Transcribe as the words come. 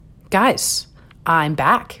Guys, I'm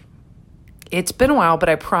back. It's been a while, but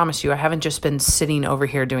I promise you, I haven't just been sitting over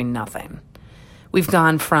here doing nothing. We've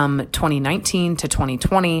gone from 2019 to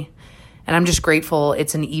 2020, and I'm just grateful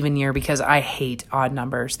it's an even year because I hate odd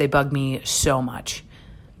numbers. They bug me so much.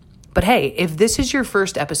 But hey, if this is your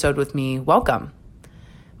first episode with me, welcome.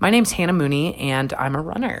 My name's Hannah Mooney, and I'm a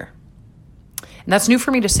runner. And that's new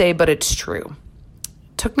for me to say, but it's true.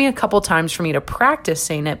 It took me a couple times for me to practice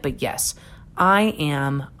saying it, but yes, I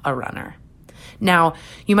am a runner. Now,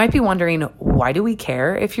 you might be wondering, why do we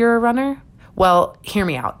care if you're a runner? Well, hear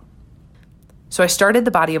me out. So I started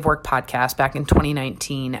the Body of Work podcast back in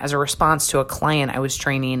 2019 as a response to a client I was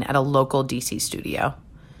training at a local DC studio.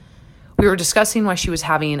 We were discussing why she was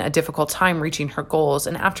having a difficult time reaching her goals,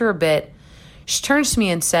 and after a bit, she turns to me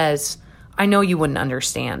and says, "I know you wouldn't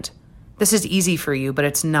understand. This is easy for you, but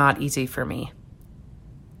it's not easy for me."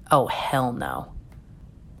 Oh, hell no.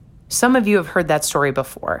 Some of you have heard that story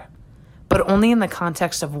before, but only in the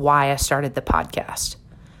context of why I started the podcast.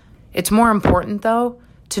 It's more important, though,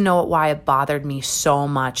 to know why it bothered me so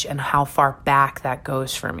much and how far back that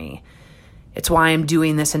goes for me. It's why I'm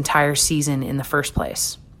doing this entire season in the first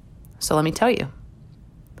place. So let me tell you.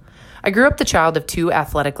 I grew up the child of two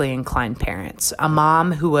athletically inclined parents, a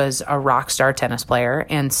mom who was a rock star tennis player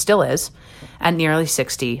and still is at nearly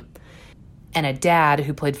 60, and a dad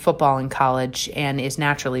who played football in college and is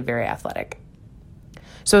naturally very athletic.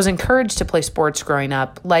 So I was encouraged to play sports growing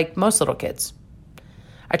up like most little kids.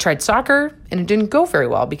 I tried soccer and it didn't go very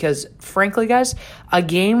well because, frankly, guys, a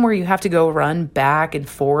game where you have to go run back and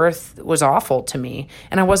forth was awful to me,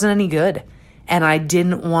 and I wasn't any good, and I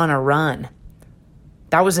didn't want to run.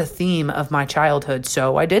 That was a theme of my childhood,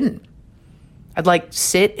 so I didn't. I'd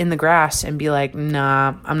sit in the grass and be like,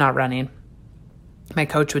 nah, I'm not running. My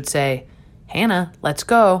coach would say, "Hannah, let's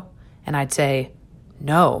go." And I'd say,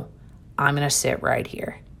 "No, I'm going to sit right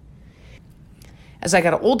here." As I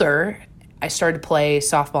got older, I started to play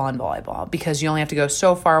softball and volleyball because you only have to go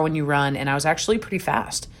so far when you run, and I was actually pretty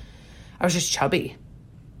fast. I was just chubby.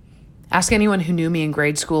 Ask anyone who knew me in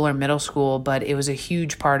grade school or middle school, but it was a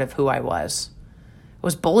huge part of who I was. I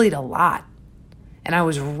was bullied a lot, and I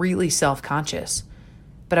was really self-conscious,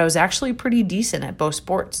 but I was actually pretty decent at both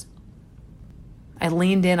sports. I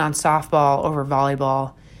leaned in on softball over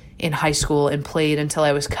volleyball in high school and played until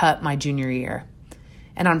I was cut my junior year.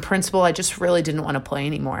 And on principle, I just really didn't want to play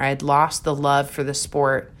anymore. I had lost the love for the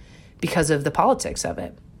sport because of the politics of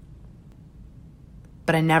it.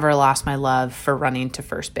 But I never lost my love for running to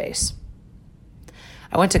first base.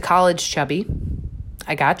 I went to college chubby.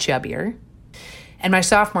 I got chubbier. And my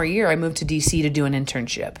sophomore year, I moved to DC to do an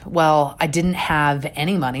internship. Well, I didn't have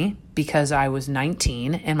any money because I was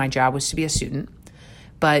 19 and my job was to be a student.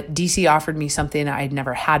 But DC offered me something I'd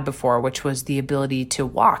never had before, which was the ability to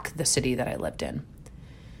walk the city that I lived in.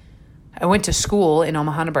 I went to school in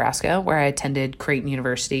Omaha, Nebraska, where I attended Creighton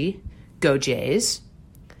University. Go Jays.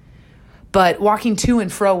 But walking to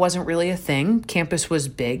and fro wasn't really a thing. Campus was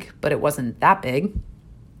big, but it wasn't that big.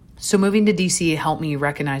 So moving to DC helped me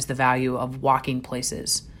recognize the value of walking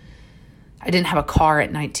places. I didn't have a car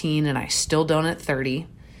at 19, and I still don't at 30.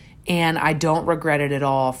 And I don't regret it at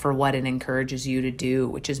all for what it encourages you to do,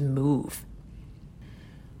 which is move.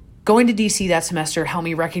 Going to DC that semester helped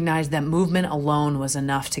me recognize that movement alone was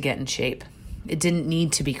enough to get in shape. It didn't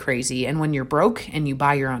need to be crazy. And when you're broke and you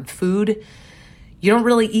buy your own food, you don't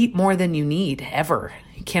really eat more than you need, ever.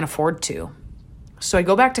 You can't afford to. So I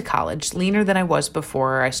go back to college, leaner than I was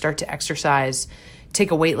before. I start to exercise,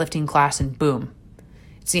 take a weightlifting class, and boom.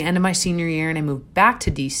 It's the end of my senior year, and I move back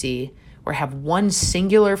to DC, where I have one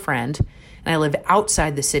singular friend, and I live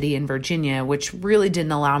outside the city in Virginia, which really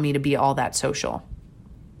didn't allow me to be all that social.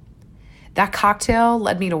 That cocktail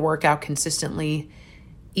led me to work out consistently,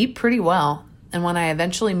 eat pretty well, and when I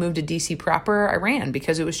eventually moved to DC proper, I ran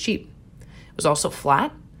because it was cheap. It was also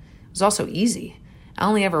flat. It was also easy. I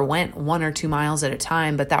only ever went 1 or 2 miles at a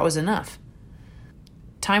time, but that was enough.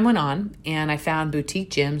 Time went on, and I found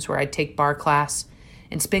boutique gyms where I'd take bar class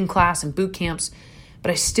and spin class and boot camps, but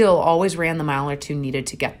I still always ran the mile or two needed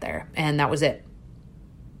to get there, and that was it.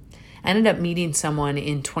 I ended up meeting someone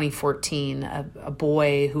in 2014, a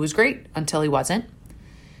boy who was great until he wasn't.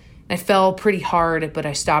 I fell pretty hard, but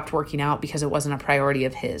I stopped working out because it wasn't a priority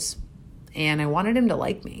of his, and I wanted him to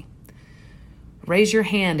like me. Raise your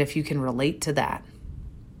hand if you can relate to that.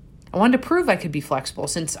 I wanted to prove I could be flexible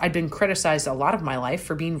since I'd been criticized a lot of my life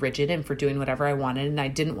for being rigid and for doing whatever I wanted, and I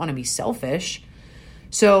didn't want to be selfish.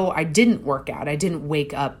 So I didn't work out. I didn't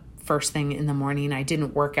wake up first thing in the morning. I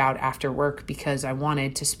didn't work out after work because I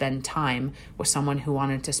wanted to spend time with someone who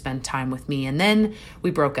wanted to spend time with me. And then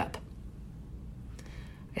we broke up.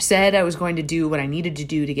 I said I was going to do what I needed to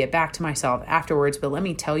do to get back to myself afterwards, but let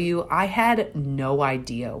me tell you, I had no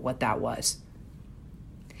idea what that was.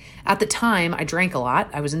 At the time, I drank a lot.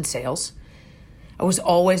 I was in sales. I was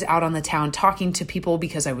always out on the town talking to people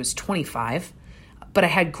because I was 25, but I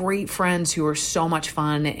had great friends who were so much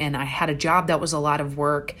fun, and I had a job that was a lot of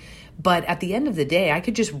work. But at the end of the day, I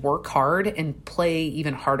could just work hard and play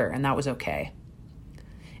even harder, and that was okay.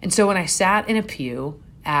 And so when I sat in a pew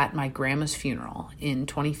at my grandma's funeral in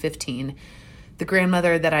 2015, the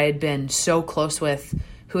grandmother that I had been so close with,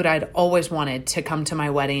 who I'd always wanted to come to my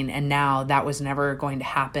wedding, and now that was never going to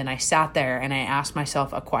happen, I sat there and I asked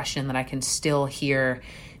myself a question that I can still hear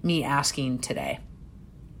me asking today.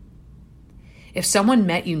 If someone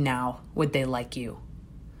met you now, would they like you?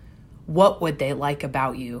 What would they like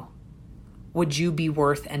about you? Would you be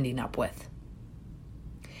worth ending up with?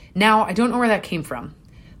 Now, I don't know where that came from,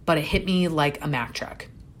 but it hit me like a Mack truck.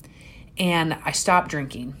 And I stopped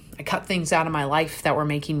drinking. I cut things out of my life that were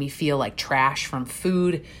making me feel like trash, from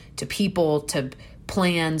food to people to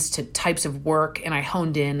plans to types of work, and I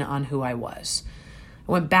honed in on who I was.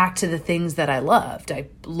 I went back to the things that I loved. I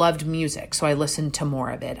loved music, so I listened to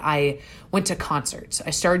more of it. I went to concerts. I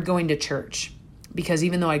started going to church because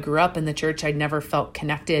even though I grew up in the church, I'd never felt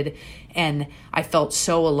connected, and I felt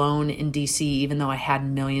so alone in DC, even though I had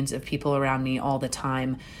millions of people around me all the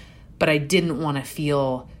time. But I didn't want to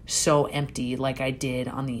feel so empty like I did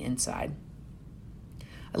on the inside.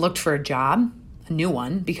 I looked for a job, a new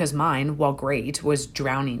one, because mine, while great, was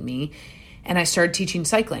drowning me, and I started teaching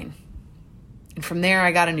cycling. And from there,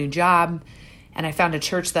 I got a new job, and I found a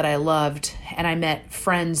church that I loved, and I met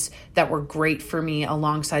friends that were great for me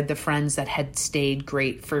alongside the friends that had stayed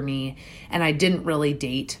great for me, and I didn't really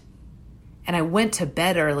date. And I went to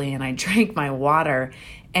bed early, and I drank my water,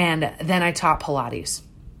 and then I taught Pilates.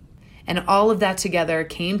 And all of that together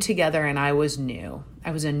came together, and I was new.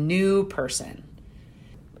 I was a new person.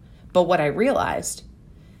 But what I realized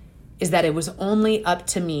is that it was only up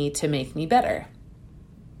to me to make me better.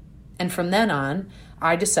 And from then on,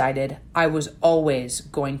 I decided I was always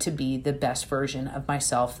going to be the best version of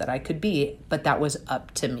myself that I could be, but that was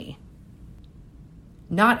up to me.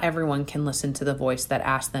 Not everyone can listen to the voice that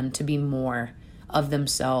asks them to be more of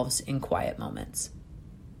themselves in quiet moments.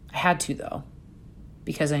 I had to, though,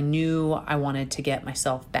 because I knew I wanted to get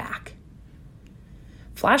myself back.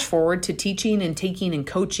 Flash forward to teaching and taking and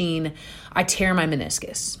coaching, I tear my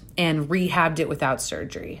meniscus and rehabbed it without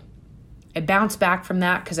surgery. I bounced back from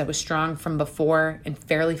that because I was strong from before and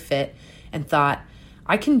fairly fit, and thought,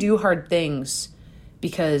 I can do hard things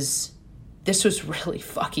because this was really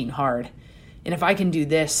fucking hard. And if I can do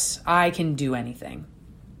this, I can do anything.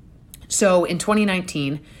 So in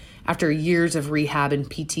 2019, after years of rehab and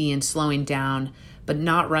PT and slowing down, but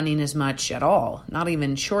not running as much at all, not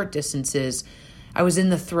even short distances, I was in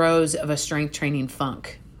the throes of a strength training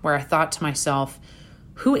funk where I thought to myself,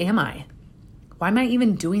 who am I? Why am I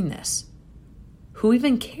even doing this? Who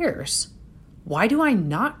even cares? Why do I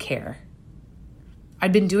not care?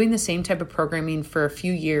 I'd been doing the same type of programming for a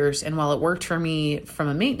few years, and while it worked for me from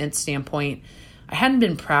a maintenance standpoint, I hadn't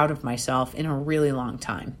been proud of myself in a really long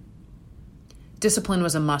time. Discipline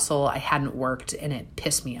was a muscle I hadn't worked, and it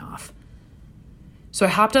pissed me off. So I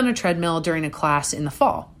hopped on a treadmill during a class in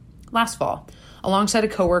the last fall, alongside a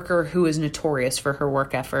coworker who is notorious for her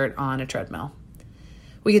work effort on a treadmill.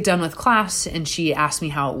 We get done with class, and she asked me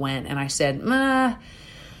how it went, and I said,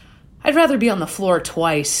 I'd rather be on the floor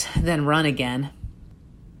twice than run again.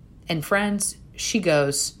 And friends, she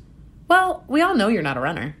goes, well, we all know you're not a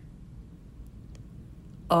runner.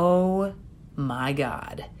 Oh my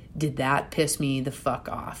God, did that piss me the fuck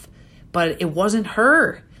off. But it wasn't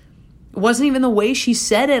her. It wasn't even the way she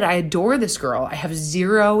said it. I adore this girl. I have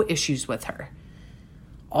zero issues with her.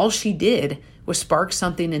 All she did was spark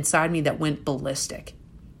something inside me that went ballistic.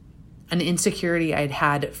 An insecurity I'd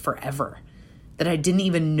had forever that I didn't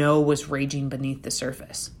even know was raging beneath the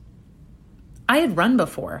surface. I had run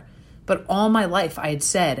before, but all my life I had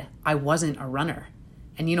said I wasn't a runner.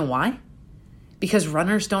 And you know why? Because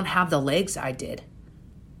runners don't have the legs I did.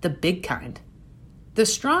 The big kind. The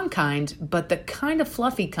strong kind, but the kind of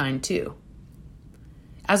fluffy kind too.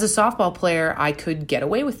 As a softball player, I could get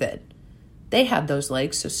away with it. They had those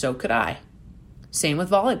legs, so could I. Same with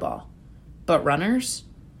volleyball. But runners?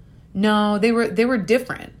 No, they were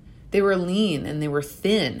different. They were lean and they were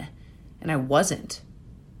thin, and I wasn't.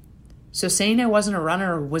 So saying I wasn't a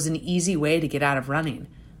runner was an easy way to get out of running.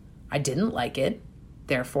 I didn't like it,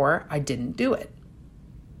 therefore I didn't do it.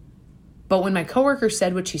 But when my coworker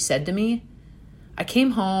said what she said to me, I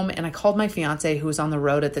came home and I called my fiance, who was on the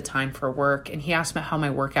road at the time for work, and he asked me how my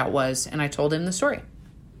workout was, and I told him the story.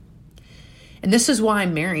 And this is why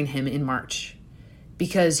I'm marrying him in March.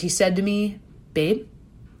 Because he said to me, babe,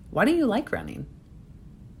 why do you like running?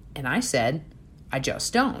 And I said, I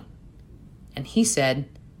just don't. And he said,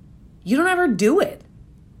 you don't ever do it.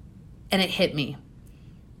 And it hit me.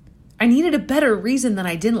 I needed a better reason than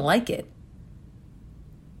I didn't like it.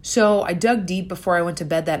 So I dug deep before I went to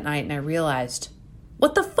bed that night and I realized,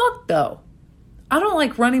 what the fuck though? I don't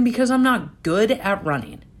like running because I'm not good at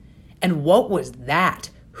running. And what was that?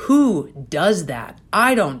 Who does that?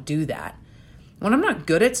 I don't do that. When I'm not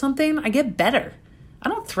good at something, I get better. I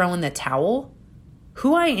don't throw in the towel.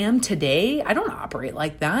 Who I am today, I don't operate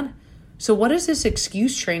like that. So what is this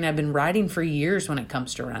excuse train I've been riding for years when it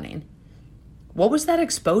comes to running? What was that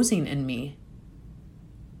exposing in me?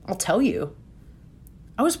 I'll tell you.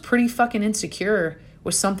 I was pretty fucking insecure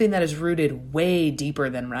with something that is rooted way deeper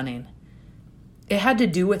than running. It had to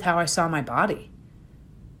do with how I saw my body.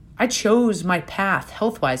 I chose my path,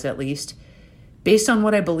 health-wise at least, based on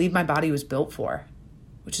what I believed my body was built for,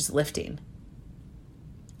 which is lifting.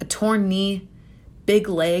 A torn knee, big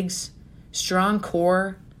legs, strong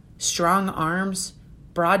core, strong arms,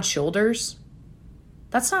 broad shoulders.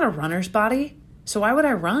 That's not a runner's body, so why would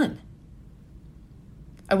I run?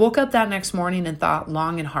 I woke up that next morning and thought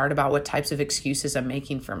long and hard about what types of excuses I'm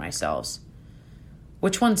making for myself.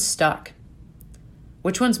 Which ones stuck?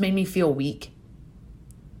 Which ones made me feel weak?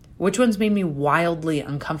 Which ones made me wildly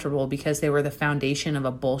uncomfortable because they were the foundation of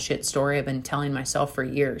a bullshit story I've been telling myself for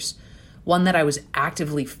years, one that I was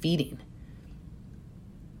actively feeding.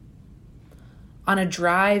 On a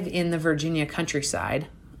drive in the Virginia countryside,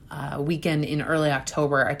 a weekend in early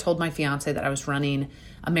October, I told my fiance that I was running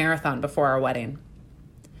a marathon before our wedding.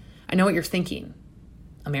 I know what you're thinking.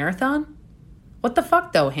 A marathon? What the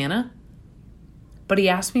fuck though, Hannah? But he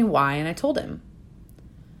asked me why, and I told him.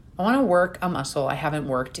 I want to work a muscle I haven't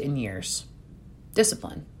worked in years.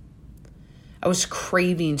 Discipline. I was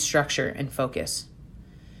craving structure and focus.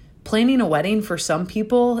 Planning a wedding for some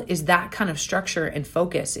people is that kind of structure and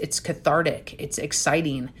focus. It's cathartic. It's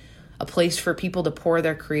exciting. A place for people to pour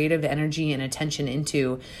their creative energy and attention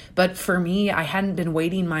into. But for me, I hadn't been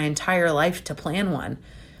waiting my entire life to plan one.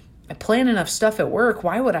 I plan enough stuff at work.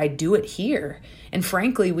 Why would I do it here? And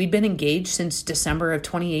frankly, we'd been engaged since December of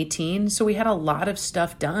 2018, so we had a lot of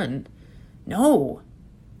stuff done. No.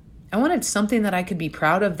 I wanted something that I could be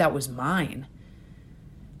proud of that was mine.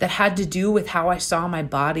 That had to do with how I saw my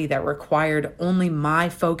body, that required only my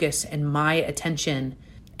focus and my attention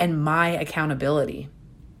and my accountability.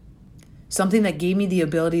 Something that gave me the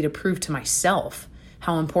ability to prove to myself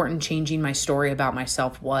how important changing my story about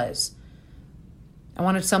myself was. I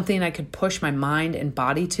wanted something I could push my mind and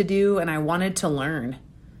body to do, and I wanted to learn.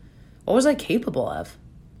 What was I capable of?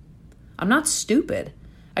 I'm not stupid.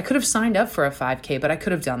 I could have signed up for a 5K, but I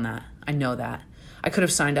could have done that. I know that. I could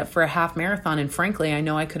have signed up for a half marathon, and frankly, I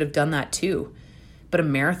know I could have done that too. But a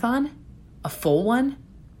marathon? A full one?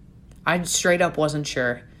 I straight up wasn't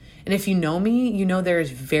sure. And if you know me, you know there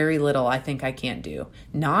is very little I think I can't do.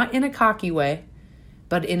 Not in a cocky way,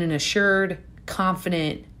 but in an assured,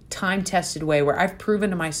 confident, time-tested way where I've proven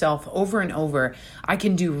to myself over and over I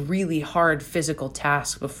can do really hard physical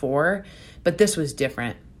tasks before, but this was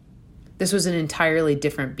different. This was an entirely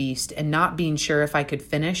different beast, and not being sure if I could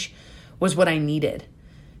finish was what I needed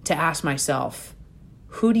to ask myself,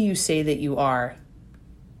 who do you say that you are?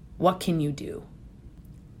 What can you do?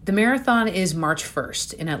 The marathon is March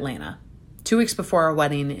 1st in Atlanta, 2 weeks before our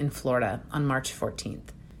wedding in Florida on March 14th.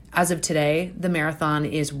 As of today, the marathon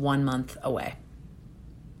is 1 month away.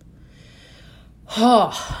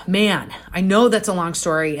 Oh, man, I know that's a long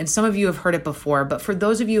story and some of you have heard it before, but for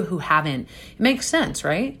those of you who haven't, it makes sense,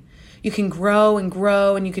 right? You can grow and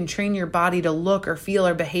grow and you can train your body to look or feel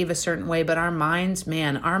or behave a certain way, but our minds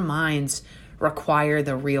require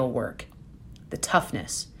the real work, the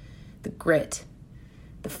toughness, the grit,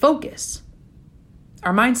 the focus.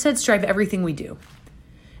 Our mindsets drive everything we do.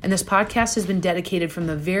 And this podcast has been dedicated from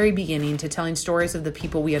the very beginning to telling stories of the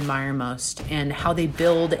people we admire most and how they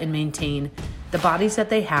build and maintain the bodies that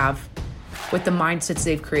they have with the mindsets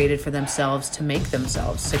they've created for themselves to make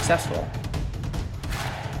themselves successful.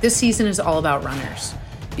 This season is all about runners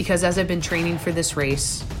because as I've been training for this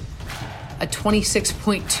race, a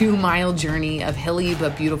 26.2 mile journey of hilly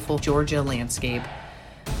but beautiful Georgia landscape,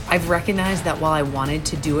 I've recognized that while I wanted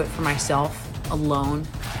to do it for myself, alone,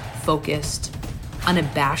 focused,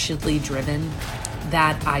 unabashedly driven,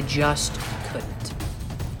 that I just couldn't.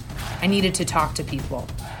 I needed to talk to people.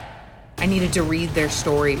 I needed to read their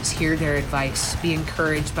stories, hear their advice, be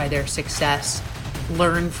encouraged by their success,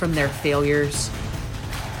 learn from their failures,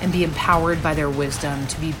 and be empowered by their wisdom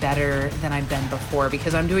to be better than I've been before,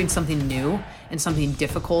 because I'm doing something new and something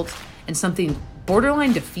difficult and something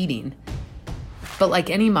borderline defeating. But like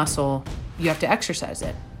any muscle, you have to exercise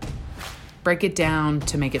it. Break it down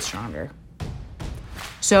to make it stronger.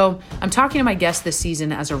 So I'm talking to my guest this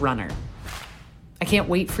season as a runner. I can't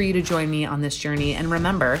wait for you to join me on this journey. And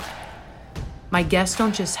remember, my guests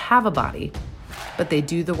don't just have a body, but they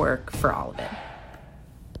do the work for all of it.